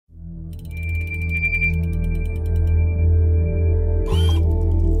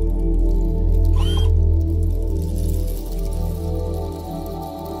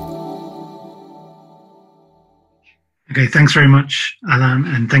Okay, thanks very much, Alan,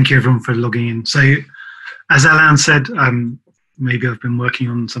 and thank you everyone for logging in. So, as Alan said, maybe I've been working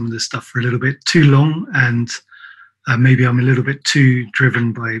on some of this stuff for a little bit too long, and maybe I'm a little bit too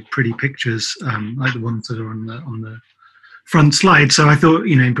driven by pretty pictures, like the ones that are on the front slide. So I thought,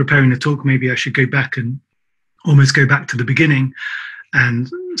 in preparing the talk, maybe I should go back and almost go back to the beginning.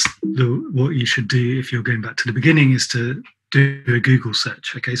 And what you should do if you're going back to the beginning is to do a Google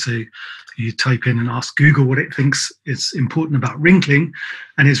search. Okay, so you type in and ask Google what it thinks is important about wrinkling,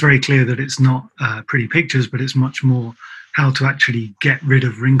 and it's very clear that it's not pretty pictures, but it's much more how to actually get rid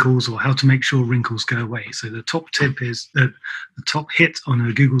of wrinkles or how to make sure wrinkles go away. So the top tip is that the top hit on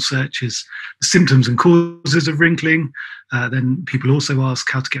a Google search is the symptoms and causes of wrinkling. Then people also ask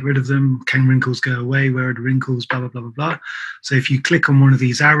how to get rid of them. Can wrinkles go away? Where are the wrinkles? Blah, blah, blah, blah, blah. So if you click on one of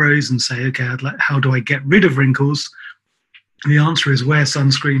these arrows and say, okay, how do I get rid of wrinkles? The answer is wear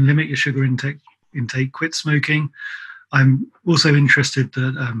sunscreen, limit your sugar intake, quit smoking. I'm also interested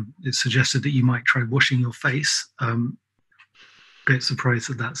that it's suggested that you might try washing your face. Bit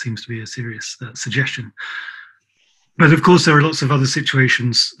surprised that seems to be a serious suggestion. But of course, there are lots of other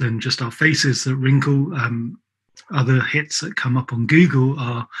situations than just our faces that wrinkle. Other hits that come up on Google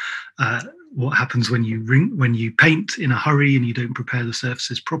are what happens when you paint in a hurry and you don't prepare the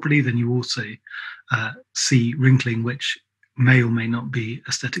surfaces properly. Then you also see wrinkling, which may or may not be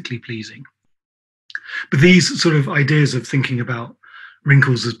aesthetically pleasing. But these sort of ideas of thinking about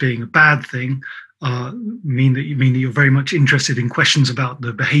wrinkles as being a bad thing mean that you're very much interested in questions about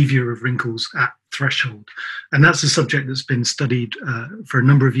the behavior of wrinkles at threshold. And that's a subject that's been studied for a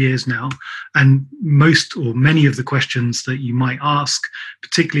number of years now. And most or many of the questions that you might ask,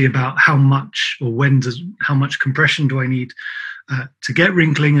 particularly about how much or how much compression do I need to get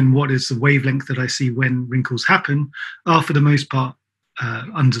wrinkling and what is the wavelength that I see when wrinkles happen, are for the most part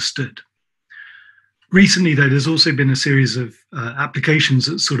understood. Recently, though, there's also been a series of applications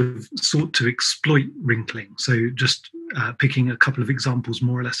that sort of sought to exploit wrinkling. So just picking a couple of examples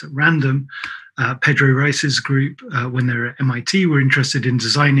more or less at random, Pedro Rice's group, when they were at MIT, were interested in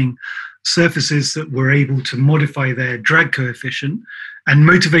designing surfaces that were able to modify their drag coefficient. And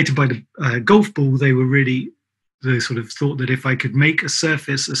motivated by the golf ball, they sort of thought that if I could make a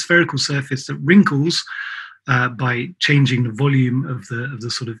spherical surface that wrinkles, by changing the volume of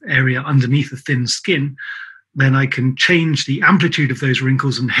the sort of area underneath a thin skin, then I can change the amplitude of those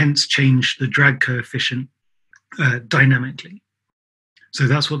wrinkles and hence change the drag coefficient dynamically. So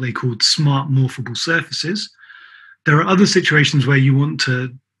that's what they called smart morphable surfaces. There are other situations where you want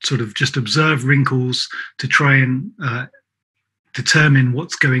to sort of just observe wrinkles to try and determine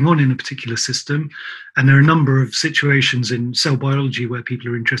what's going on in a particular system. And there are a number of situations in cell biology where people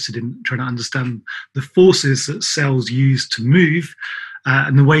are interested in trying to understand the forces that cells use to move.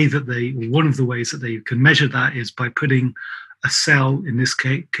 And one of the ways that they can measure that is by putting a cell, in this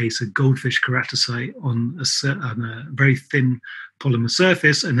case a goldfish keratocyte, on a very thin polymer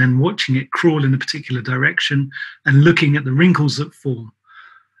surface, and then watching it crawl in a particular direction and looking at the wrinkles that form.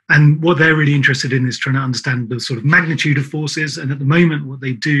 And what they're really interested in is trying to understand the sort of magnitude of forces. And at the moment, what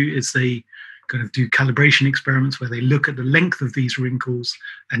they do is they kind of do calibration experiments where they look at the length of these wrinkles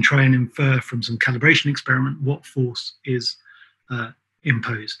and try and infer from some calibration experiment what force is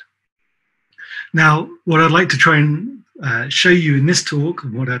imposed. Now, what I'd like to try and show you in this talk,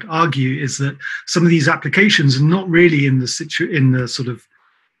 and what I'd argue, is that some of these applications are not really in the sort of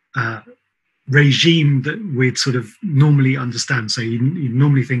regime that we'd sort of normally understand. So you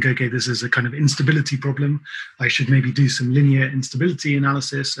normally think, okay, this is a kind of instability problem. I should maybe do some linear instability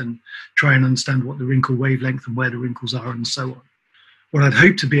analysis and try and understand what the wrinkle wavelength and where the wrinkles are and so on. What I'd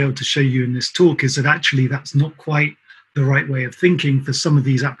hope to be able to show you in this talk is that actually that's not quite the right way of thinking for some of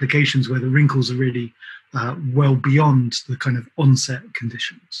these applications where the wrinkles are really well beyond the kind of onset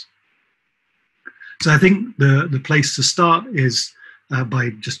conditions. So I think the place to start is by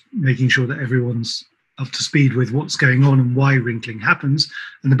just making sure that everyone's up to speed with what's going on and why wrinkling happens.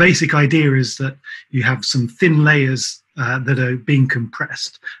 And the basic idea is that you have some thin layers that are being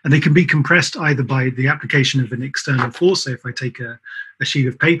compressed. And they can be compressed either by the application of an external force. So if I take a sheet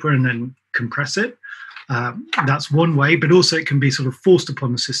of paper and then compress it, that's one way, but also it can be sort of forced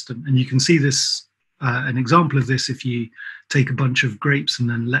upon the system. And you can see this, an example of this, if you take a bunch of grapes and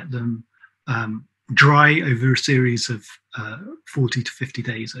then let them dry over a series of 40 to 50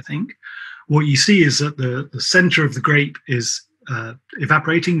 days, I think. What you see is that the center of the grape is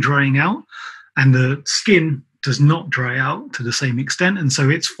evaporating, drying out, and the skin does not dry out to the same extent. And so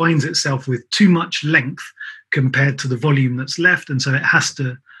it finds itself with too much length compared to the volume that's left. And so it has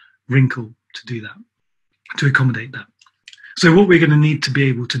to wrinkle to do that, to accommodate that. So what we're going to need to be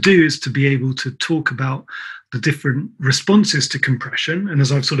able to do is to be able to talk about the different responses to compression. And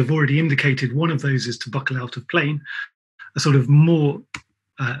as I've sort of already indicated, one of those is to buckle out of plane. A sort of more,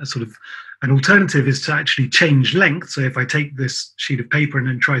 an alternative is to actually change length. So if I take this sheet of paper and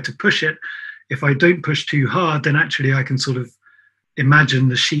then try to push it, if I don't push too hard, then actually I can sort of imagine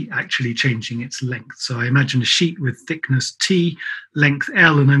the sheet actually changing its length. So I imagine a sheet with thickness T, length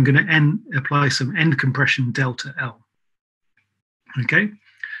L, and I'm going to apply some end compression delta L. Okay.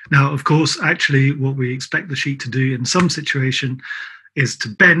 Now, of course, actually what we expect the sheet to do in some situation is to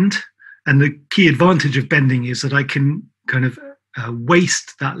bend. And the key advantage of bending is that I can kind of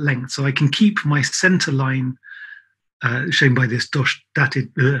waste that length. So I can keep my center line, shown by this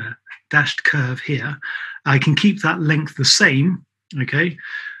dashed curve here. I can keep that length the same, okay,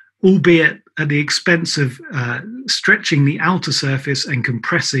 albeit at the expense of stretching the outer surface and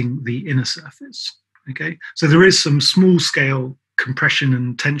compressing the inner surface, okay? So there is some small scale compression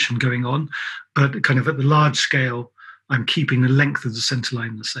and tension going on, but kind of at the large scale, I'm keeping the length of the center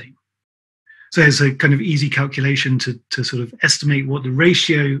line the same. So it's a kind of easy calculation to sort of estimate what the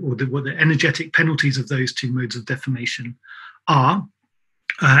ratio or what the energetic penalties of those two modes of deformation are.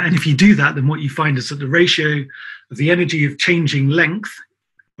 And if you do that, then what you find is that the ratio of the energy of changing length,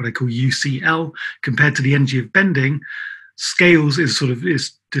 what I call UCL, compared to the energy of bending, scales is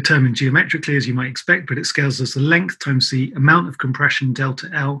determined geometrically, as you might expect, but it scales as the length times the amount of compression delta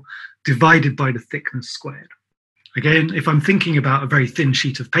L divided by the thickness squared. Again, if I'm thinking about a very thin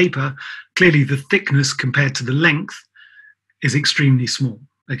sheet of paper, clearly the thickness compared to the length is extremely small.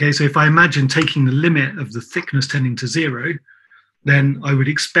 Okay, so if I imagine taking the limit of the thickness tending to 0, then I would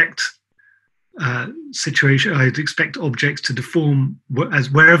expect I'd expect objects to deform as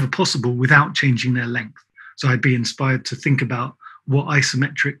wherever possible without changing their length. So I'd be inspired to think about what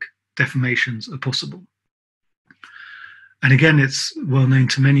isometric deformations are possible. And again, it's well known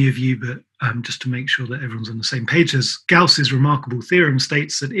to many of you, but just to make sure that everyone's on the same page, as Gauss's remarkable theorem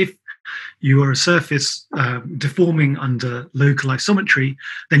states that if you are a surface deforming under local isometry,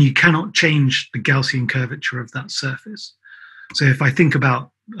 then you cannot change the Gaussian curvature of that surface. So if I think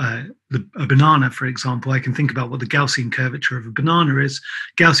about a banana, for example, I can think about what the Gaussian curvature of a banana is.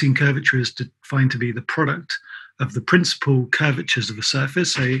 Gaussian curvature is defined to be the product of the principal curvatures of a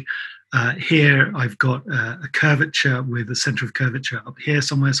surface. So here I've got a curvature with a center of curvature up here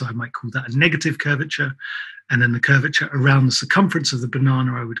somewhere, so I might call that a negative curvature. And then the curvature around the circumference of the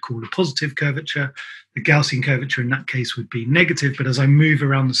banana I would call a positive curvature. The Gaussian curvature in that case would be negative, but as I move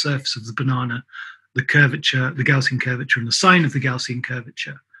around the surface of the banana, the curvature, the Gaussian curvature and the sign of the Gaussian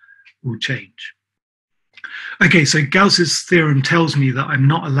curvature will change. Okay, so Gauss's theorem tells me that I'm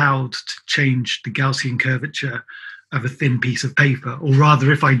not allowed to change the Gaussian curvature of a thin piece of paper, or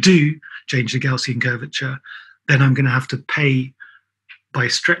rather, if I do change the Gaussian curvature, then I'm going to have to pay by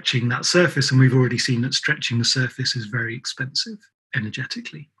stretching that surface, and we've already seen that stretching the surface is very expensive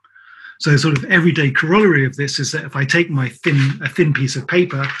energetically. So sort of everyday corollary of this is that if I take a thin piece of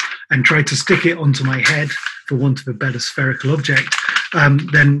paper and try to stick it onto my head, for want of a better spherical object,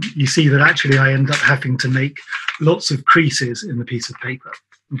 then you see that actually I end up having to make lots of creases in the piece of paper.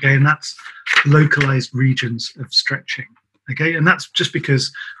 Okay, and that's localized regions of stretching. Okay, and that's just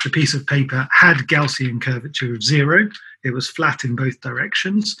because the piece of paper had Gaussian curvature of 0. It was flat in both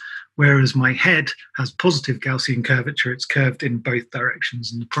directions, whereas my head has positive Gaussian curvature. It's curved in both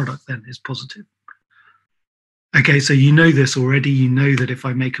directions, and the product then is positive. Okay, so you know this already. You know that if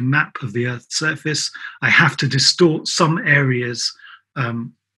I make a map of the Earth's surface, I have to distort some areas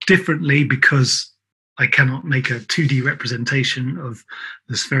differently because I cannot make a 2D representation of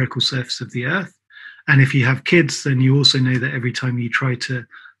the spherical surface of the Earth. And if you have kids, then you also know that every time you try to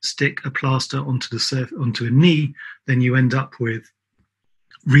stick a plaster onto a knee, then you end up with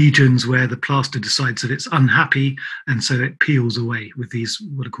regions where the plaster decides that it's unhappy, and so it peels away with these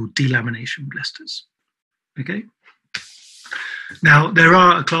what are called delamination blisters. Okay. Now, there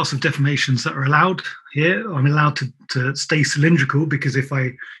are a class of deformations that are allowed here. I'm allowed to stay cylindrical because if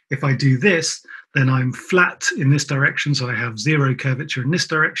I do this, then I'm flat in this direction, so I have 0 curvature in this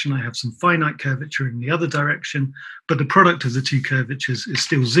direction. I have some finite curvature in the other direction, but the product of the two curvatures is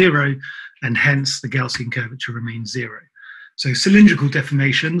still 0, and hence the Gaussian curvature remains 0. So cylindrical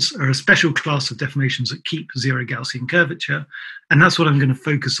deformations are a special class of deformations that keep 0 Gaussian curvature, and that's what I'm going to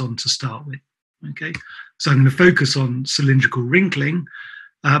focus on to start with. Okay, so I'm going to focus on cylindrical wrinkling,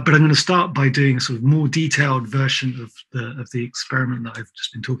 but I'm going to start by doing a sort of more detailed version of the experiment that I've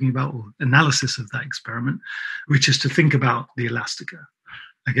just been talking about, or analysis of that experiment, which is to think about the elastica.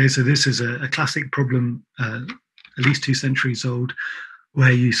 Okay, so this is a classic problem, at least 2 centuries old,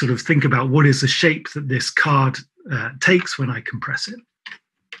 where you sort of think about what is the shape that this card takes when I compress it.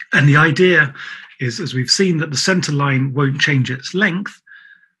 And the idea is, as we've seen, that the center line won't change its length,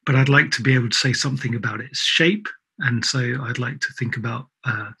 but I'd like to be able to say something about its shape. And so I'd like to think about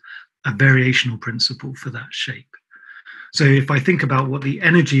a variational principle for that shape. So if I think about what the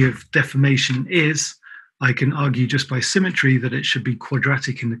energy of deformation is, I can argue just by symmetry that it should be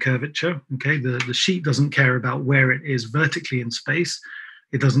quadratic in the curvature. Okay, the sheet doesn't care about where it is vertically in space.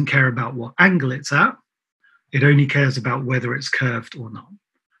 It doesn't care about what angle it's at. It only cares about whether it's curved or not.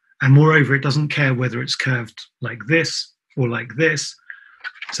 And moreover, it doesn't care whether it's curved like this or like this.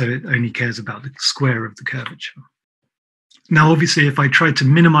 So it only cares about the square of the curvature. Now, obviously, if I try to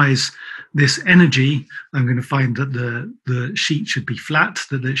minimize this energy, I'm going to find that the sheet should be flat,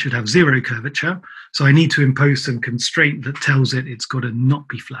 that it should have zero curvature. So I need to impose some constraint that tells it it's got to not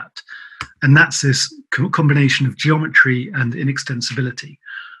be flat. And that's this combination of geometry and inextensibility.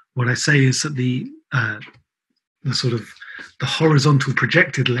 What I say is that the horizontal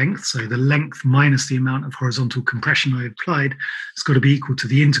projected length, so the length minus the amount of horizontal compression I applied, it's got to be equal to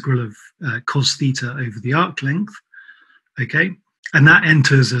the integral of cos theta over the arc length. Okay, and that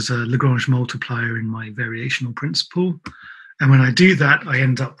enters as a Lagrange multiplier in my variational principle. And when I do that, I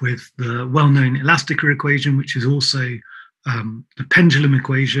end up with the well-known Elastica equation, which is also the pendulum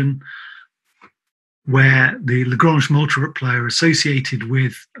equation, where the Lagrange multiplier associated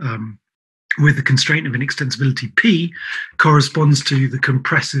with the constraint of inextensibility P corresponds to the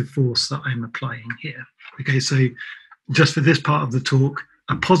compressive force that I'm applying here. Okay, so just for this part of the talk,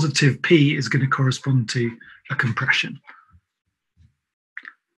 a positive P is going to correspond to a compression.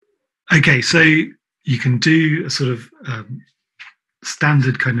 Okay, so you can do a sort of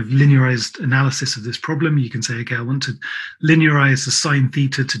standard kind of linearized analysis of this problem. You can say, okay, I want to linearize the sine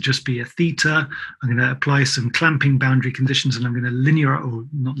theta to just be a theta. I'm going to apply some clamping boundary conditions, and I'm going to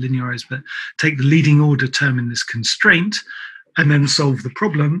not linearize, but take the leading order term in this constraint and then solve the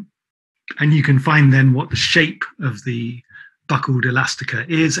problem. And you can find then what the shape of the buckled elastica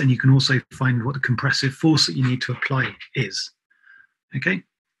is, and you can also find what the compressive force that you need to apply is. Okay.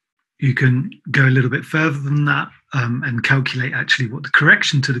 You can go a little bit further than that and calculate actually what the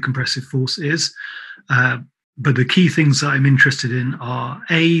correction to the compressive force is. But the key things that I'm interested in are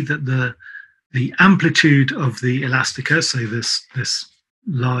A, that the amplitude of the elastica, so this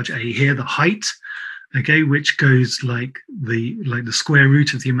large A here, the height, okay, which goes like the square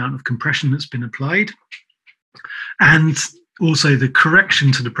root of the amount of compression that's been applied, and also the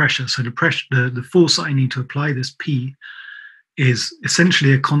correction to the pressure. So the force that I need to apply, this P, is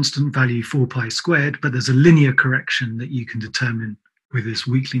essentially a constant value 4 pi squared, but there's a linear correction that you can determine with this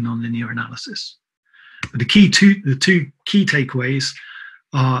weakly nonlinear analysis. But the two key takeaways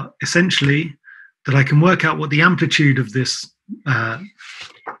are essentially that I can work out what the amplitude of this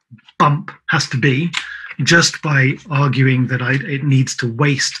bump has to be just by arguing that it needs to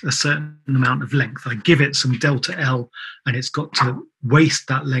waste a certain amount of length. I give it some delta L, and it's got to waste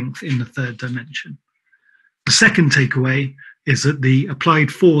that length in the third dimension. The second takeaway is that the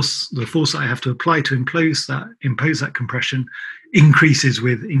applied force, the force that I have to apply to impose that compression, increases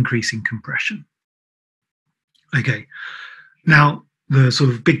with increasing compression. Okay, now the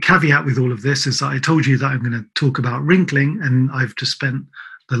sort of big caveat with all of this is that I told you that I'm going to talk about wrinkling, and I've just spent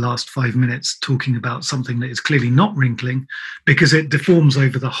the last 5 minutes talking about something that is clearly not wrinkling because it deforms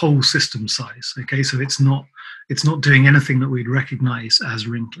over the whole system size. Okay, so it's not doing anything that we'd recognize as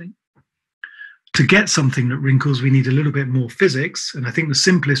wrinkling. To get something that wrinkles, we need a little bit more physics. And I think the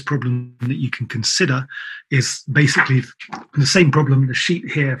simplest problem that you can consider is basically the same problem, the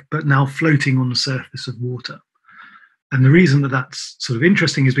sheet here, but now floating on the surface of water. And the reason that that's sort of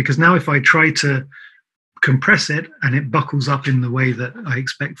interesting is because now if I try to compress it and it buckles up in the way that I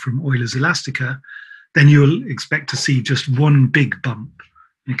expect from Euler's elastica, then you'll expect to see just one big bump,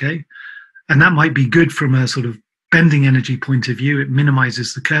 okay? And that might be good from a sort of bending energy point of view. It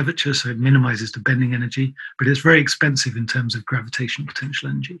minimizes the curvature, so it minimizes the bending energy, but it's very expensive in terms of gravitational potential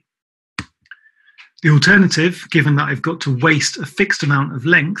energy. The alternative, given that I've got to waste a fixed amount of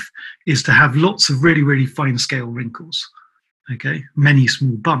length, is to have lots of really, really fine scale wrinkles, okay, many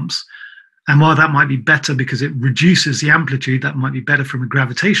small bumps. And while that might be better because it reduces the amplitude, that might be better from a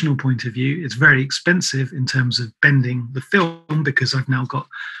gravitational point of view, it's very expensive in terms of bending the film because I've now got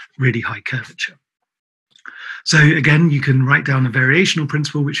really high curvature. So again, you can write down a variational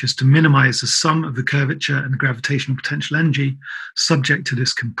principle, which is to minimize the sum of the curvature and the gravitational potential energy subject to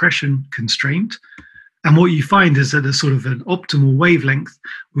this compression constraint. And what you find is that there's sort of an optimal wavelength,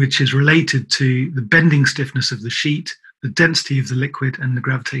 which is related to the bending stiffness of the sheet, the density of the liquid, and the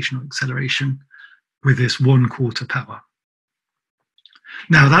gravitational acceleration with this 1/4 power.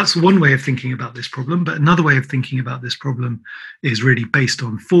 Now, that's one way of thinking about this problem, but another way of thinking about this problem is really based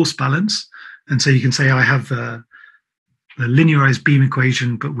on force balance. And so you can say I have a linearized beam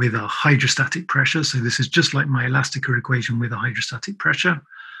equation, but with a hydrostatic pressure. So this is just like my Elastica equation with a hydrostatic pressure.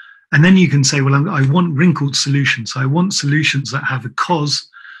 And then you can say, well, I want wrinkled solutions. So I want solutions that have a cos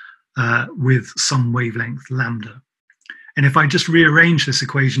with some wavelength lambda. And if I just rearrange this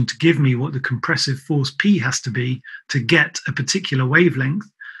equation to give me what the compressive force P has to be to get a particular wavelength,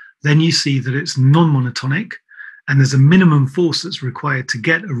 then you see that it's non-monotonic and there's a minimum force that's required to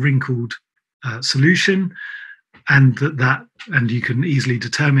get a wrinkled solution, and and you can easily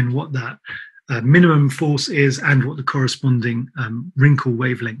determine what that minimum force is and what the corresponding wrinkle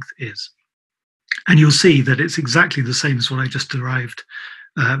wavelength is. And you'll see that it's exactly the same as what I just derived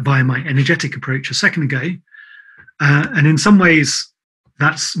via my energetic approach a second ago. And in some ways,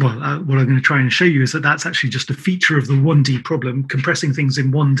 that's, what I'm going to try and show you is that that's actually just a feature of the 1D problem. Compressing things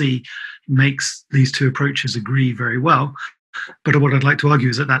in 1D makes these two approaches agree very well. But what I'd like to argue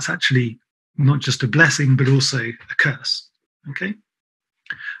is that that's actually not just a blessing, but also a curse. Okay?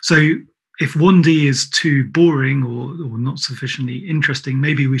 So if 1D is too boring or not sufficiently interesting,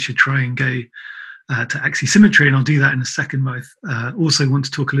 maybe we should try and go to axisymmetry, and I'll do that in a second. But I also want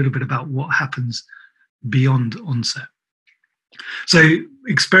to talk a little bit about what happens beyond onset. So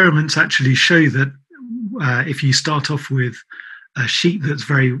experiments actually show that if you start off with a sheet that's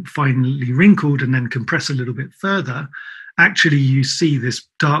very finely wrinkled and then compress a little bit further, actually you see this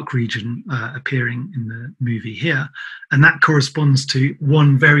dark region appearing in the movie here, and that corresponds to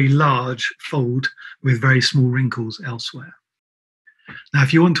one very large fold with very small wrinkles elsewhere. Now,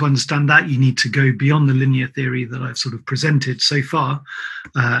 if you want to understand that, you need to go beyond the linear theory that I've sort of presented so far.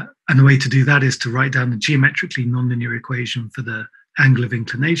 And the way to do that is to write down the geometrically nonlinear equation for the angle of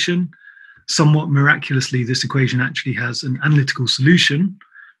inclination. Somewhat miraculously, this equation actually has an analytical solution,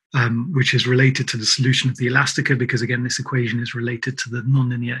 which is related to the solution of the Elastica, because again, this equation is related to the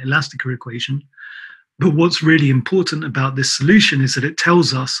nonlinear Elastica equation. But what's really important about this solution is that it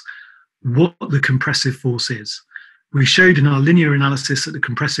tells us what the compressive force is. We showed in our linear analysis that the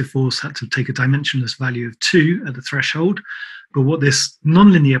compressive force had to take a dimensionless value of 2 at the threshold. But what this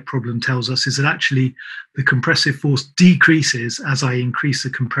nonlinear problem tells us is that actually the compressive force decreases as I increase the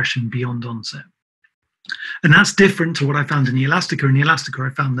compression beyond onset. And that's different to what I found in the Elastica. In the Elastica, I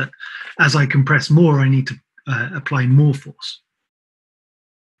found that as I compress more, I need to apply more force.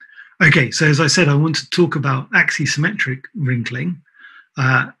 Okay, so as I said, I want to talk about axisymmetric wrinkling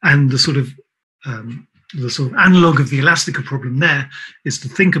and the sort of analog of the Elastica problem there is to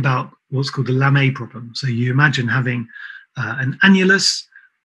think about what's called the Lamé problem. So you imagine having an annulus,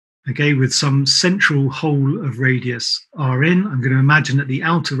 okay, with some central hole of radius Rn. I'm going to imagine that the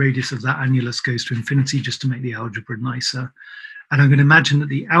outer radius of that annulus goes to infinity just to make the algebra nicer. And I'm going to imagine that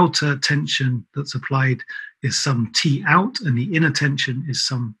the outer tension that's applied is some T out and the inner tension is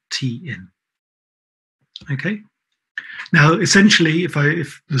some T in. Okay. Now, essentially, if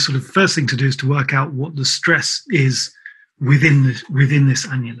the sort of first thing to do is to work out what the stress is within this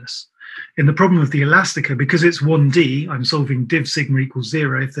annulus. In the problem of the Elastica, because it's 1D, I'm solving div sigma equals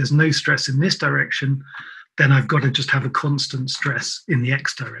 0. If there's no stress in this direction, then I've got to just have a constant stress in the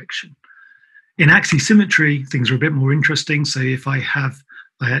x direction. In axisymmetry, things are a bit more interesting. So if I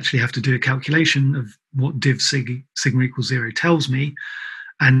actually have to do a calculation of what div sigma equals 0 tells me,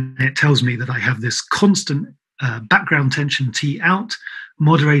 and it tells me that I have this constant background tension T out,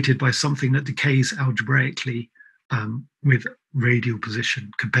 moderated by something that decays algebraically with radial position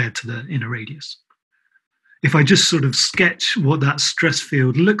compared to the inner radius. If I just sort of sketch what that stress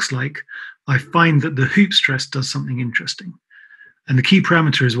field looks like, I find that the hoop stress does something interesting. And the key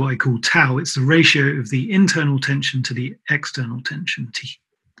parameter is what I call tau. It's the ratio of the internal tension to the external tension,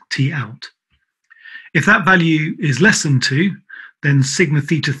 T out. If that value is less than 2, then sigma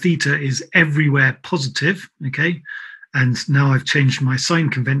theta theta is everywhere positive, okay? And now I've changed my sign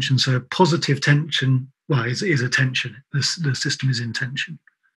convention, so a positive tension, well, is a tension. The system is in tension.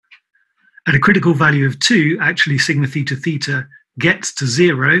 At a critical value of 2, actually sigma theta theta gets to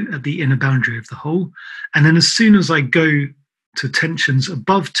 0 at the inner boundary of the hole. And then as soon as I go to tensions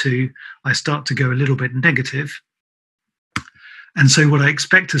above 2, I start to go a little bit negative. And so what I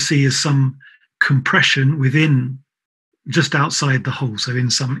expect to see is some compression within, just outside the hole, so in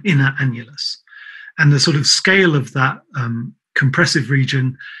some inner annulus. And the sort of scale of that compressive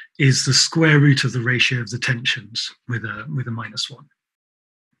region is the square root of the ratio of the tensions with a -1.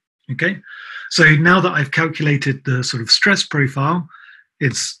 Okay, so now that I've calculated the sort of stress profile,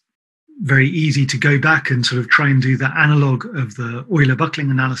 it's very easy to go back and sort of try and do the analog of the Euler buckling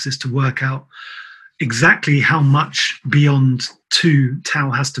analysis to work out exactly how much beyond 2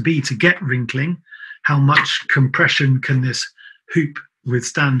 tau has to be to get wrinkling, how much compression can this hoop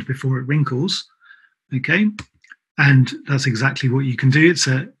withstand before it wrinkles, okay? And that's exactly what you can do. It's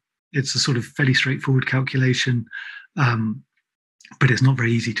a sort of fairly straightforward calculation, but it's not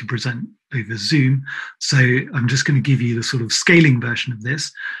very easy to present over Zoom. So I'm just going to give you the sort of scaling version of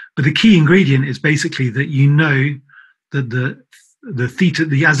this. But the key ingredient is basically that you know that the theta,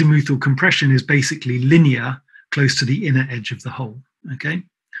 the azimuthal compression, is basically linear close to the inner edge of the hole, okay?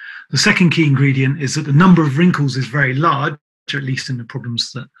 The second key ingredient is that the number of wrinkles is very large, or at least in the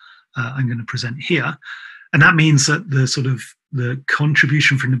problems that I'm going to present here. And that means that the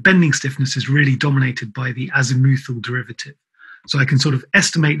contribution from the bending stiffness is really dominated by the azimuthal derivative. So I can sort of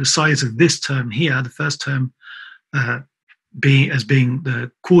estimate the size of this term here, the first term being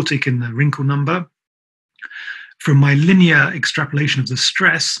the quartic in the wrinkle number. From my linear extrapolation of the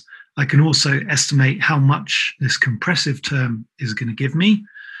stress, I can also estimate how much this compressive term is going to give me.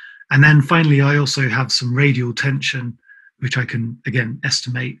 And then finally, I also have some radial tension, which I can, again,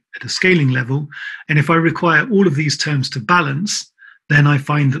 estimate at a scaling level. And if I require all of these terms to balance, then I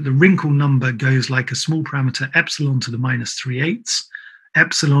find that the wrinkle number goes like a small parameter epsilon to the -3/8.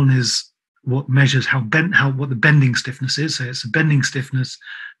 Epsilon is what measures what the bending stiffness is. So it's the bending stiffness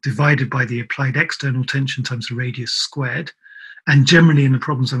divided by the applied external tension times the radius squared. And generally in the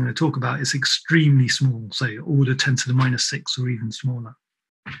problems I'm going to talk about, it's extremely small, so order 10 to the -6 or even smaller.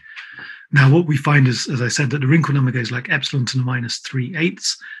 Now, what we find is, as I said, that the wrinkle number goes like epsilon to the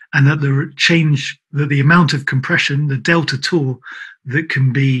 -3/8, and that the amount of compression, the delta tau that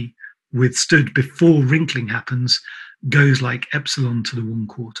can be withstood before wrinkling happens, goes like epsilon to the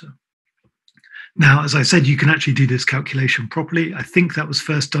 1/4. Now, as I said, you can actually do this calculation properly. I think that was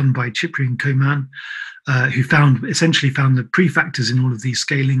first done by Chipri and Koman, who essentially found the prefactors in all of these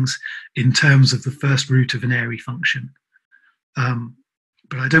scalings in terms of the first root of an airy function.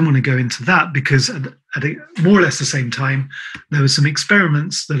 But I don't want to go into that because at more or less the same time, there were some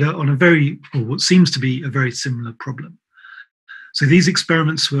experiments that are on or what seems to be a very similar problem. So these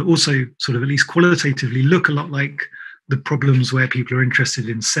experiments were also sort of, at least qualitatively, look a lot like the problems where people are interested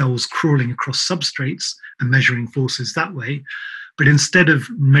in cells crawling across substrates and measuring forces that way. But instead of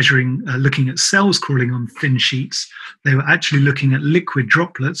looking at cells crawling on thin sheets, they were actually looking at liquid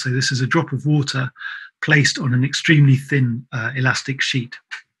droplets. So this is a drop of water placed on an extremely thin elastic sheet.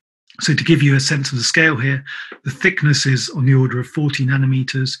 So to give you a sense of the scale here, the thickness is on the order of 40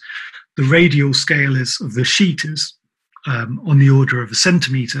 nanometers. The radial scale of the sheet is on the order of a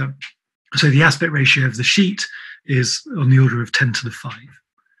centimeter. So the aspect ratio of the sheet is on the order of 10 to the 5.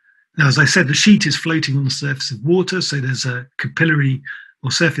 Now, as I said, the sheet is floating on the surface of water, so there's a capillary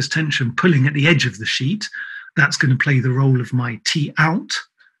or surface tension pulling at the edge of the sheet. That's going to play the role of my T out,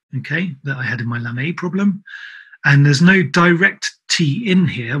 okay, that I had in my Lamé problem. And there's no direct T in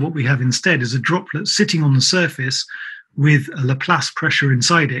here. What we have instead is a droplet sitting on the surface with a Laplace pressure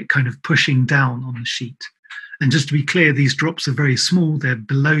inside it, kind of pushing down on the sheet. And just to be clear, these drops are very small. They're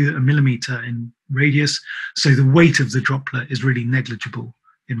below a millimeter in radius. So the weight of the droplet is really negligible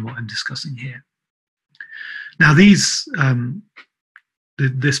in what I'm discussing here. Now, this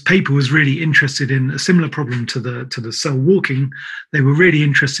paper was really interested in a similar problem to the cell walking. They were really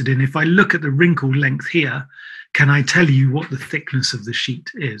interested in, if I look at the wrinkle length here, can I tell you what the thickness of the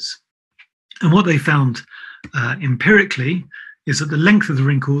sheet is? And what they found empirically is that the length of the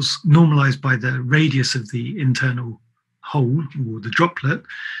wrinkles, normalized by the radius of the internal hole or the droplet,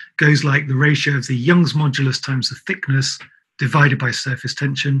 goes like the ratio of the Young's modulus times the thickness divided by surface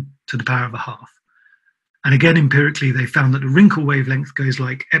tension to the power of a half. And again, empirically, they found that the wrinkle wavelength goes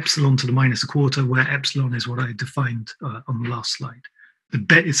like epsilon to the -1/4, where epsilon is what I defined on the last slide.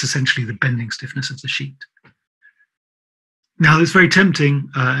 It's essentially the bending stiffness of the sheet. Now, it's very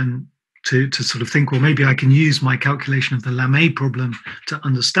tempting to sort of think, well, maybe I can use my calculation of the Lamé problem to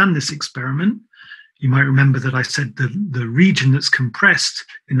understand this experiment. You might remember that I said the region that's compressed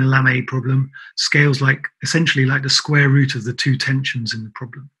in the Lamé problem scales essentially like the square root of the two tensions in the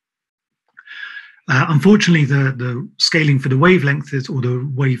problem. Unfortunately, the scaling for the wavelength or the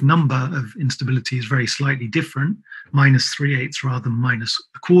wave number of instability is very slightly different, -3/8 rather than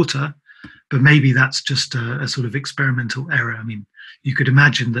 -1/4. But maybe that's just a sort of experimental error. I mean, you could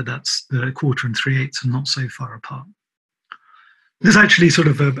imagine that that's the 1/4 and 3/8 are not so far apart. There's actually sort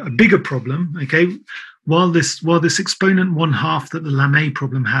of a bigger problem, okay? While this exponent 1/2 that the Lamé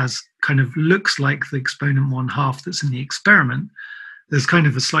problem has kind of looks like the exponent 1/2 that's in the experiment, there's kind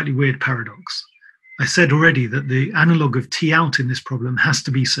of a slightly weird paradox. I said already that the analog of T out in this problem has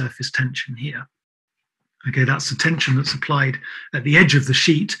to be surface tension here. Okay, that's the tension that's applied at the edge of the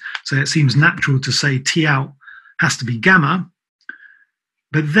sheet So it seems natural to say T out has to be gamma.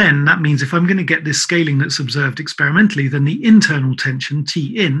 But then that means if I'm going to get this scaling that's observed experimentally, then the internal tension,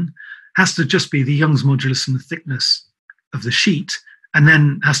 T in, has to just be the Young's modulus and the thickness of the sheet, and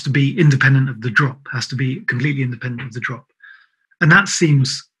then has to be independent of the drop, has to be completely independent of the drop. And that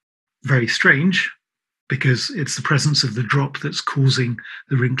seems very strange because it's the presence of the drop that's causing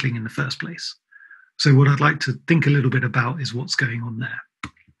the wrinkling in the first place. So what I'd like to think a little bit about is what's going on there.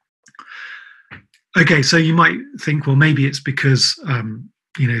 Okay, so you might think, well, maybe it's because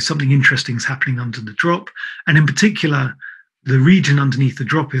something interesting is happening under the drop, and in particular, the region underneath the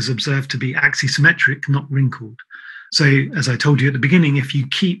drop is observed to be axisymmetric, not wrinkled. So, as I told you at the beginning, if you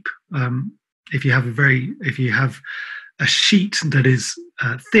have a sheet that is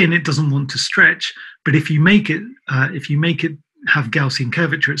thin, it doesn't want to stretch. But if you make it have Gaussian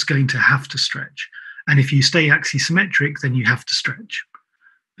curvature, it's going to have to stretch. And if you stay axisymmetric, then you have to stretch.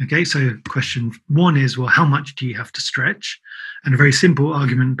 Okay, so question one is, well, how much do you have to stretch? And a very simple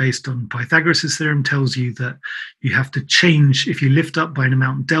argument based on Pythagoras' theorem tells you that you have to change, if you lift up by an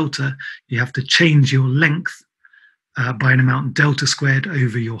amount delta, you have to change your length by an amount delta squared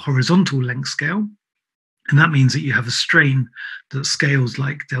over your horizontal length scale. And that means that you have a strain that scales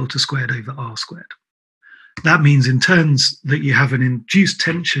like delta squared over r squared. That means in turns that you have an induced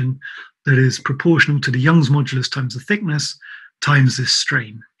tension that is proportional to the Young's modulus times the thickness times this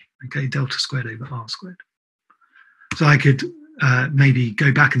strain, okay, delta squared over r squared. So I could maybe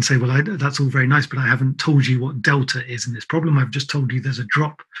go back and say, well, that's all very nice, but I haven't told you what delta is in this problem. I've just told you there's a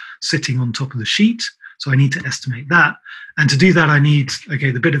drop sitting on top of the sheet, so I need to estimate that. And to do that, I need,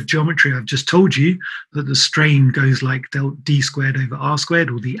 the bit of geometry I've just told you, that the strain goes like d squared over r squared,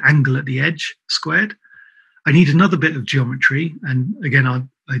 or the angle at the edge squared. I need another bit of geometry, and again, I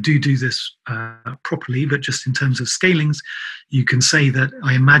do this properly, but just in terms of scalings, you can say that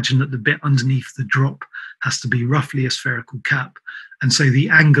I imagine that the bit underneath the drop has to be roughly a spherical cap. And so the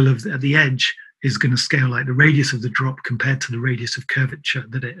angle at the edge is going to scale like the radius of the drop compared to the radius of curvature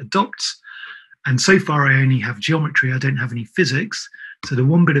that it adopts. And so far, I only have geometry. I don't have any physics. So the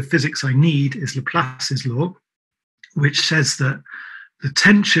one bit of physics I need is Laplace's law, which says that the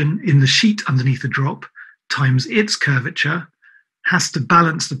tension in the sheet underneath the drop times its curvature has to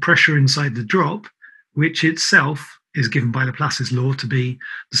balance the pressure inside the drop, which itself is given by Laplace's law to be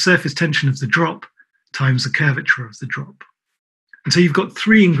the surface tension of the drop times the curvature of the drop. And so you've got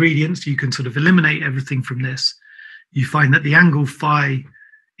three ingredients. You can sort of eliminate everything from this. You find that the angle phi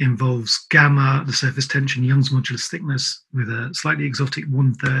involves gamma, the surface tension, Young's modulus thickness, with a slightly exotic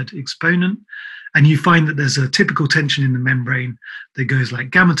 1/3 exponent. And you find that there's a typical tension in the membrane that goes like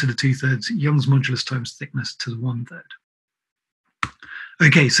gamma to the 2/3, Young's modulus times thickness to the 1/3.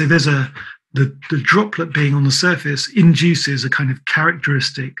 Okay, so there's the droplet being on the surface induces a kind of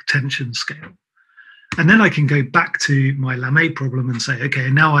characteristic tension scale. And then I can go back to my Lamé problem and say, okay,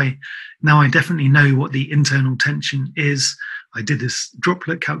 now I definitely know what the internal tension is. I did this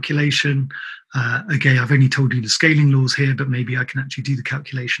droplet calculation. Okay, I've only told you the scaling laws here, but maybe I can actually do the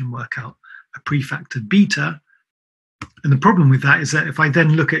calculation and work out a prefactor beta. And the problem with that is that if I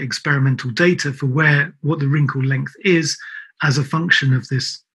then look at experimental data for what the wrinkle length is as a function of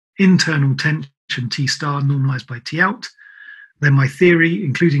this internal tension T star normalized by T out, then my theory,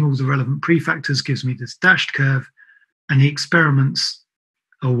 including all the relevant prefactors, gives me this dashed curve, and the experiments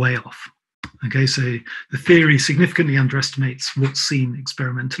are way off. Okay, so the theory significantly underestimates what's seen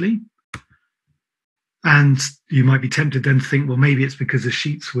experimentally. And you might be tempted then to think, well, maybe it's because the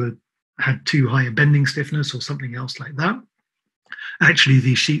sheets had too high a bending stiffness or something else like that. Actually,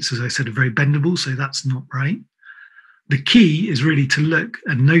 these sheets, as I said, are very bendable, so that's not right. The key is really to look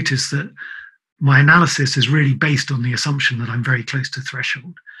and notice that my analysis is really based on the assumption that I'm very close to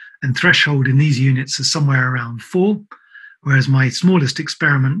threshold. And threshold in these units is somewhere around 4, whereas my smallest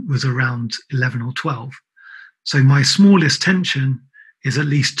experiment was around 11 or 12. So my smallest tension is at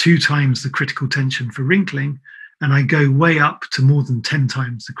least 2 times the critical tension for wrinkling, and I go way up to more than 10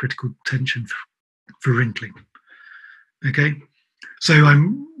 times the critical tension for wrinkling. Okay, so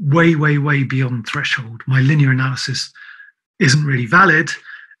I'm way, way, way beyond threshold. My linear analysis isn't really valid.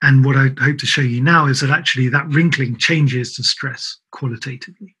 And what I hope to show you now is that actually that wrinkling changes to stress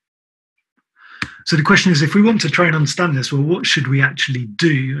qualitatively. So the question is, if we want to try and understand this, well, what should we actually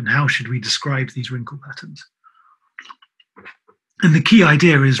do and how should we describe these wrinkle patterns? And the key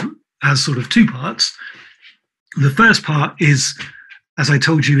idea has sort of 2 parts. The first part is, as I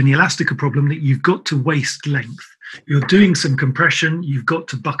told you in the Elastica problem, that you've got to waste length. You're doing some compression, you've got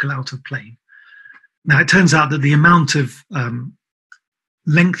to buckle out of plane. Now, it turns out that the amount of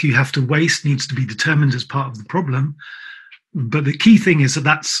length you have to waste needs to be determined as part of the problem. But the key thing is that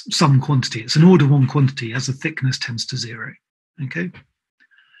that's some quantity. It's an order 1 quantity as the thickness tends to 0. Okay.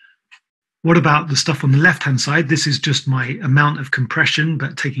 What about the stuff on the left-hand side? This is just my amount of compression,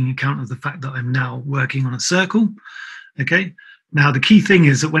 but taking account of the fact that I'm now working on a circle. Okay. Now, the key thing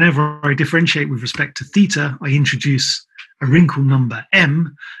is that whenever I differentiate with respect to theta, I introduce a wrinkle number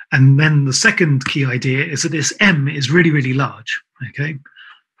m. And then the second key idea is that this m is really, really large. Okay.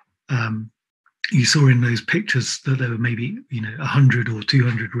 You saw in those pictures that there were maybe 100 or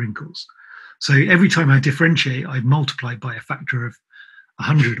 200 wrinkles. So every time I differentiate, I multiply by a factor of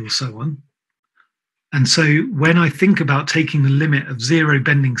 100 or so on. And so when I think about taking the limit of 0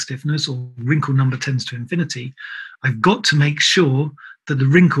 bending stiffness, or wrinkle number tends to infinity, I've got to make sure that the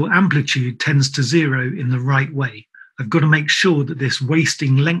wrinkle amplitude tends to 0 in the right way. I've got to make sure that this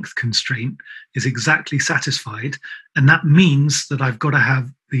wasting length constraint is exactly satisfied. And that means that I've got to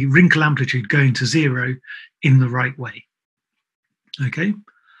have the wrinkle amplitude going to 0 in the right way. Okay.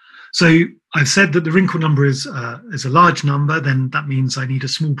 So I've said that the wrinkle number is a large number, then that means I need a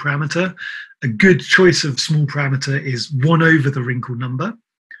small parameter. A good choice of small parameter is 1 over the wrinkle number.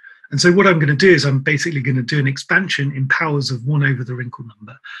 And so what I'm going to do is I'm basically going to do an expansion in powers of 1 over the wrinkle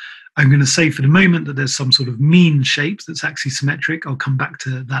number. I'm going to say for the moment that there's some sort of mean shape that's axisymmetric. I'll come back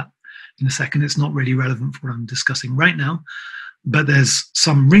to that in a second. It's not really relevant for what I'm discussing right now. But there's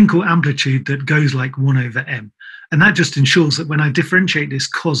some wrinkle amplitude that goes like 1 over m. And that just ensures that when I differentiate this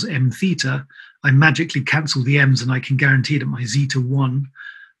cos m theta, I magically cancel the m's and I can guarantee that my zeta 1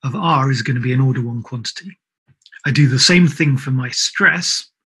 of r is going to be an order 1 quantity. I do the same thing for my stress,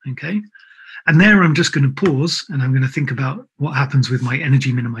 okay? And there I'm just going to pause and I'm going to think about what happens with my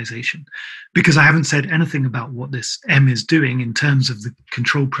energy minimization, because I haven't said anything about what this m is doing in terms of the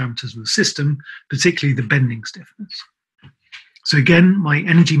control parameters of the system, particularly the bending stiffness. So again, my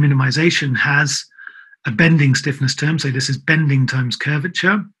energy minimization has a bending stiffness term. So this is bending times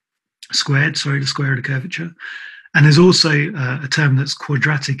curvature squared, the square of the curvature. And there's also a term that's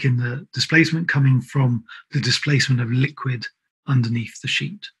quadratic in the displacement coming from the displacement of liquid underneath the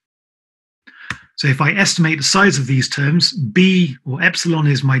sheet. So if I estimate the size of these terms, B or epsilon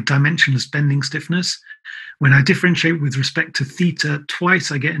is my dimensionless bending stiffness. When I differentiate with respect to theta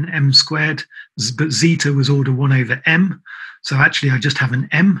twice, I get an m squared, but zeta was order 1 over m. So actually I just have an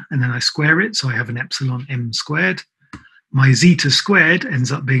m and then I square it. So I have an epsilon m squared. My zeta squared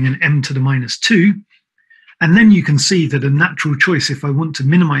ends up being an m to the minus 2. And then you can see that a natural choice, if I want to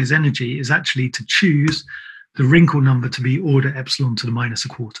minimize energy, is actually to choose the wrinkle number to be order epsilon to the minus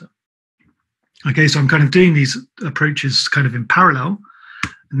 1/4. Okay, so I'm kind of doing these approaches kind of in parallel.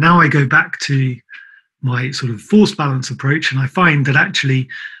 Now I go back to my sort of force balance approach, and I find that actually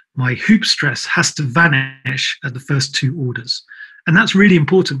my hoop stress has to vanish at the first 2 orders. And that's really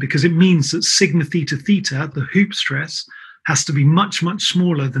important because it means that sigma theta theta, the hoop stress, has to be much, much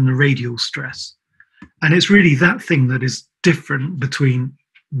smaller than the radial stress. And it's really that thing that is different between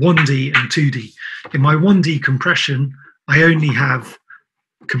 1D and 2D. In my 1D compression, I only have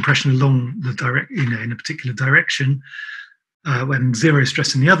compression along the in a particular direction, when 0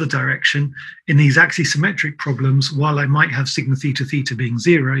 stress in the other direction. In these axisymmetric problems, while I might have sigma theta theta being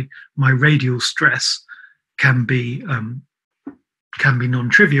 0, my radial stress can be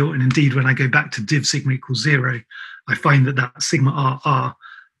non-trivial. And indeed, when I go back to div sigma equals 0, I find that sigma r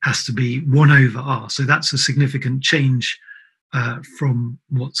has to be 1 over r. So that's a significant change from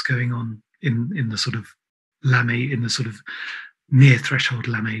what's going on in the sort of Lamé, in the sort of near threshold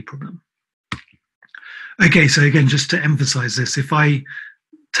Lamé problem. Okay, so again, just to emphasize this, if I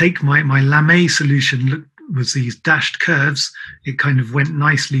take my Lamé solution, look, was these dashed curves, it kind of went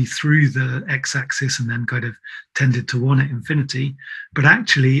nicely through the x-axis and then kind of tended to 1 at infinity. But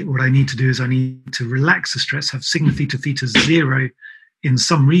actually, what I need to do is I need to relax the stress, have sigma theta theta 0 in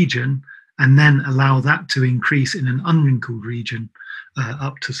some region, and then allow that to increase in an unwrinkled region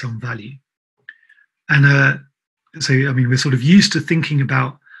up to some value. And so, I mean, we're sort of used to thinking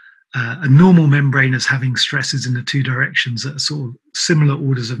about a normal membrane as having stresses in the 2 directions that are sort of similar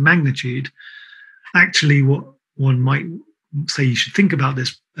orders of magnitude. Actually, what one might say you should think about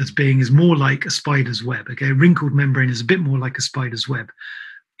this as being is more like a spider's web. Okay, a wrinkled membrane is a bit more like a spider's web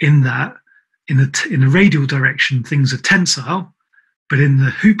in that in the radial direction, things are tensile, but in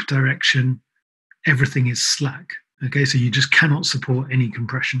the hoop direction, everything is slack. Okay, so you just cannot support any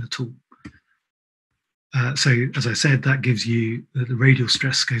compression at all. So as I said, that gives you the radial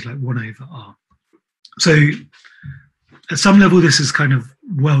stress goes like 1 over r. So at some level, this is kind of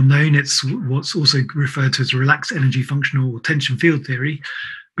well known. It's what's also referred to as relaxed energy functional or tension field theory.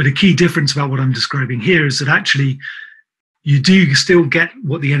 But a key difference about what I'm describing here is that actually you do still get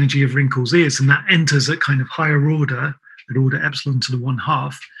what the energy of wrinkles is, and that enters at kind of higher order at order epsilon to the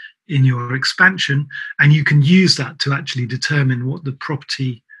 1/2 in your expansion, and you can use that to actually determine what the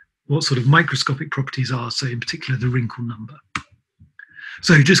property, what sort of microscopic properties are, so in particular the wrinkle number.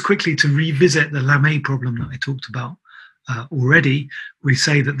 So just quickly to revisit the Lamé problem that I talked about already, we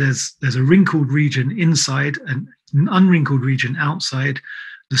say that there's a wrinkled region inside and an unwrinkled region outside.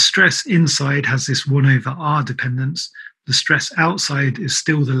 The stress inside has this 1/r dependence. The stress outside is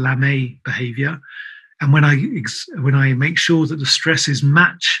still the Lamé behavior. And when I make sure that the stresses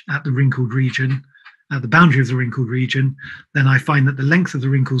match at the wrinkled region, at the boundary of the wrinkled region, then I find that the length of the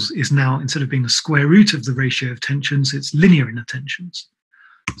wrinkles is now, instead of being the square root of the ratio of tensions, it's linear in the tensions.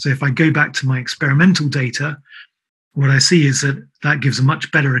 So if I go back to my experimental data, what I see is that that gives a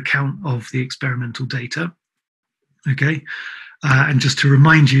much better account of the experimental data. Okay, and just to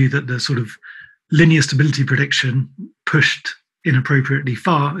remind you that the sort of linear stability prediction pushed inappropriately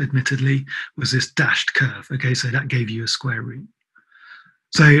far, admittedly, was this dashed curve. Okay, so that gave you a square root.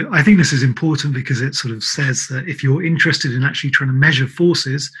 So I think this is important because it sort of says that if you're interested in actually trying to measure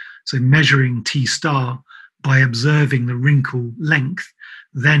forces, so measuring T star by observing the wrinkle length,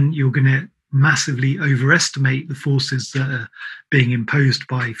 then you're going to massively overestimate the forces that are being imposed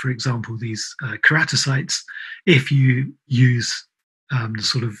by, for example, these keratocytes, if you use the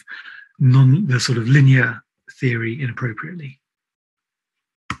sort of linear theory inappropriately.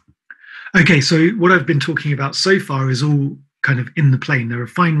 Okay, so what I've been talking about so far is all kind of in the plane. There are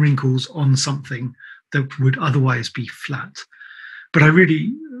fine wrinkles on something that would otherwise be flat. But I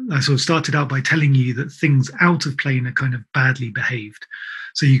sort of started out by telling you that things out of plane are kind of badly behaved.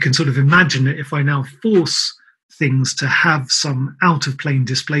 So you can sort of imagine that if I now force things to have some out of plane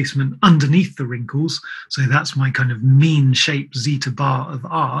displacement underneath the wrinkles, so that's my kind of mean shape zeta bar of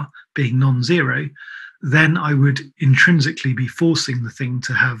R being non-zero, then I would intrinsically be forcing the thing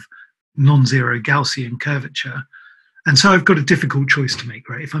to have non-zero Gaussian curvature. And so I've got a difficult choice to make,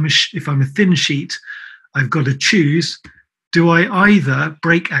 right? If I'm a thin sheet, I've got to choose, do I either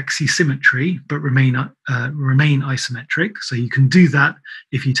break axisymmetry but remain isometric? So you can do that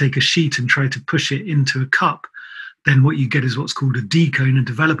if you take a sheet and try to push it into a cup. Then what you get is what's called a D cone, a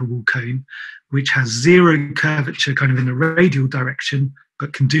developable cone, which has zero curvature kind of in the radial direction,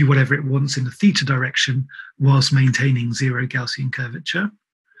 but can do whatever it wants in the theta direction whilst maintaining zero Gaussian curvature.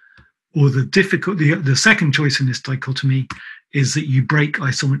 Or the second choice in this dichotomy is that you break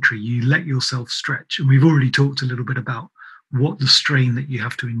isometry, you let yourself stretch. And we've already talked a little bit about what the strain that you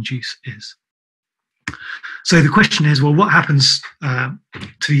have to induce is. So the question is, well, what happens to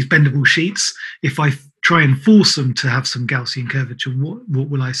these bendable sheets if I try and force them to have some Gaussian curvature? What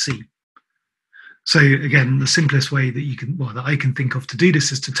will I see? So again, the simplest way that I can think of to do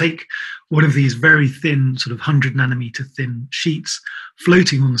this is to take one of these very thin, sort of 100 nanometer thin sheets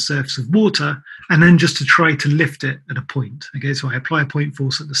floating on the surface of water, and then just to try to lift it at a point. Okay, so I apply a point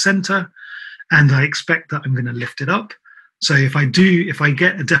force at the center, and I expect that I'm going to lift it up. So if I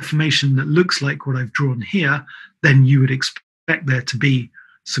get a deformation that looks like what I've drawn here, then you would expect there to be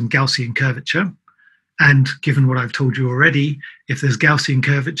some Gaussian curvature. And given what I've told you already, if there's Gaussian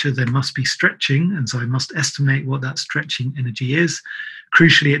curvature, there must be stretching. And so I must estimate what that stretching energy is.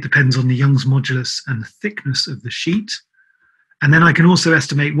 Crucially, it depends on the Young's modulus and the thickness of the sheet. And then I can also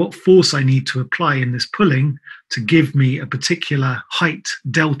estimate what force I need to apply in this pulling to give me a particular height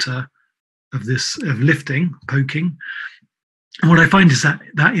delta of lifting, poking. And what I find is that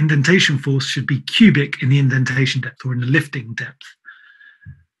indentation force should be cubic in the indentation depth or in the lifting depth.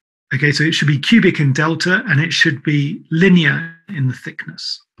 Okay, so it should be cubic in delta and it should be linear in the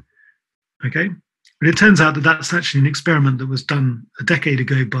thickness. Okay, but it turns out that that's actually an experiment that was done a decade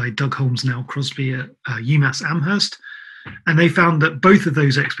ago by Doug Holmes and Al Crosby at UMass Amherst. And they found that both of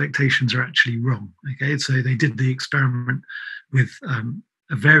those expectations are actually wrong. Okay, so they did the experiment with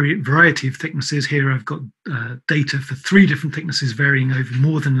a variety of thicknesses. Here I've got data for 3 different thicknesses varying over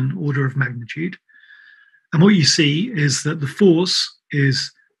more than an order of magnitude. And what you see is that the force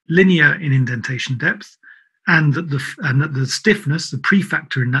is linear in indentation depth, and that the stiffness, the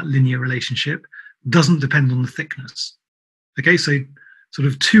prefactor in that linear relationship, doesn't depend on the thickness. Okay, so sort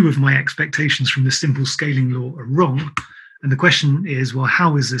of 2 of my expectations from this simple scaling law are wrong. And the question is, well,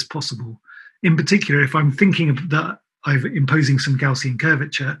 how is this possible? In particular, if I'm thinking that I'm imposing some Gaussian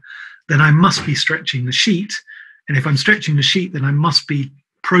curvature, then I must be stretching the sheet. And if I'm stretching the sheet, then I must be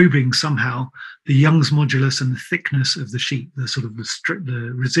probing somehow the Young's modulus and the thickness of the sheet, the sort of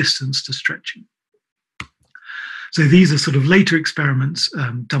the resistance to stretching. So these are sort of later experiments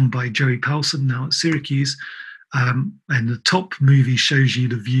done by Joey Powelson now at Syracuse. And the top movie shows you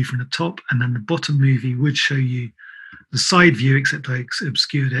the view from the top, and then the bottom movie would show you the side view, except I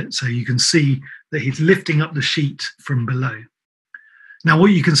obscured it, so you can see that he's lifting up the sheet from below. Now,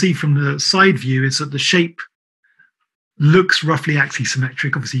 what you can see from the side view is that the shape looks roughly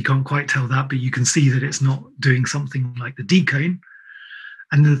axisymmetric. Obviously, you can't quite tell that, but you can see that it's not doing something like the D-cone.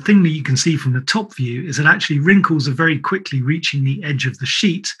 And the thing that you can see from the top view is that actually wrinkles are very quickly reaching the edge of the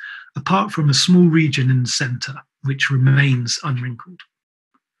sheet, apart from a small region in the center, which remains unwrinkled.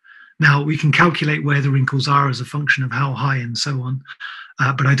 Now, we can calculate where the wrinkles are as a function of how high and so on,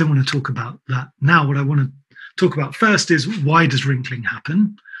 but I don't want to talk about that now. What I want to talk about first is, why does wrinkling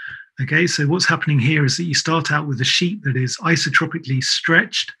happen? Okay, so what's happening here is that you start out with a sheet that is isotropically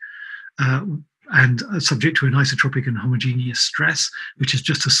stretched and subject to an isotropic and homogeneous stress, which is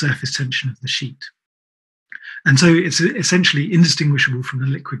just a surface tension of the sheet. And so it's essentially indistinguishable from the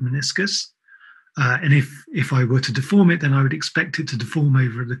liquid meniscus. And if I were to deform it, then I would expect it to deform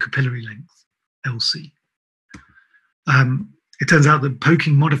over the capillary length, LC. It turns out that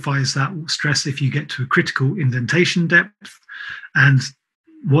poking modifies that stress if you get to a critical indentation depth. And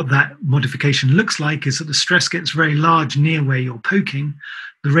what that modification looks like is that the stress gets very large near where you're poking.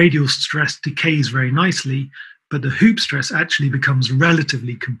 The radial stress decays very nicely, but the hoop stress actually becomes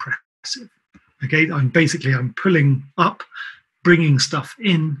relatively compressive. Okay, I'm pulling up, bringing stuff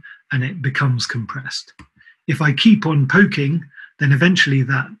in, and it becomes compressed. If I keep on poking, then eventually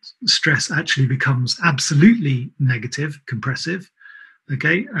that stress actually becomes absolutely negative, compressive.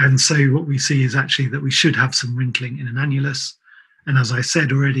 Okay, and so what we see is actually that we should have some wrinkling in an annulus. And as I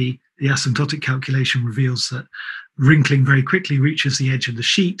said already, the asymptotic calculation reveals that wrinkling very quickly reaches the edge of the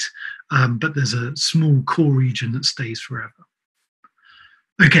sheet, but there's a small core region that stays forever.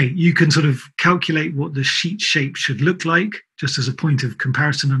 Okay, you can sort of calculate what the sheet shape should look like. Just as a point of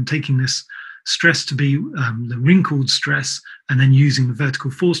comparison, I'm taking this stress to be the wrinkled stress and then using the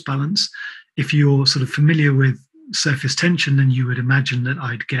vertical force balance. If you're sort of familiar with surface tension, then you would imagine that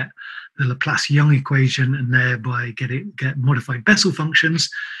I'd get the Laplace-Young equation and thereby get modified Bessel functions.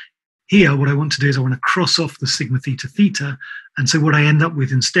 Here, what I want to do is I want to cross off the sigma theta theta. And so what I end up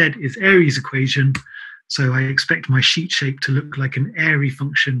with instead is Airy's equation. So I expect my sheet shape to look like an Airy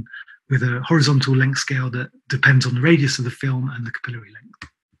function with a horizontal length scale that depends on the radius of the film and the capillary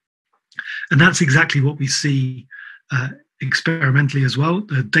length. And that's exactly what we see experimentally as well.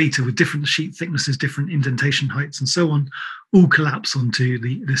 The data with different sheet thicknesses, different indentation heights, and so on, all collapse onto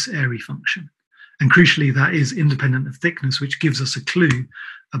this Airy function. And crucially, that is independent of thickness, which gives us a clue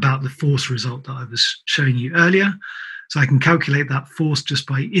about the force result that I was showing you earlier. So I can calculate that force just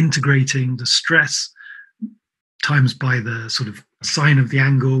by integrating the stress times by the sort of sine of the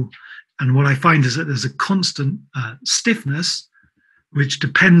angle. And what I find is that there's a constant stiffness, which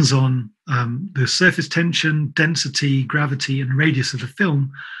depends on the surface tension, density, gravity, and radius of the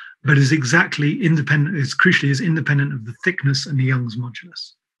film, but is exactly independent, is crucially is independent of the thickness and the Young's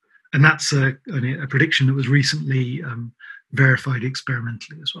modulus. And that's a prediction that was recently verified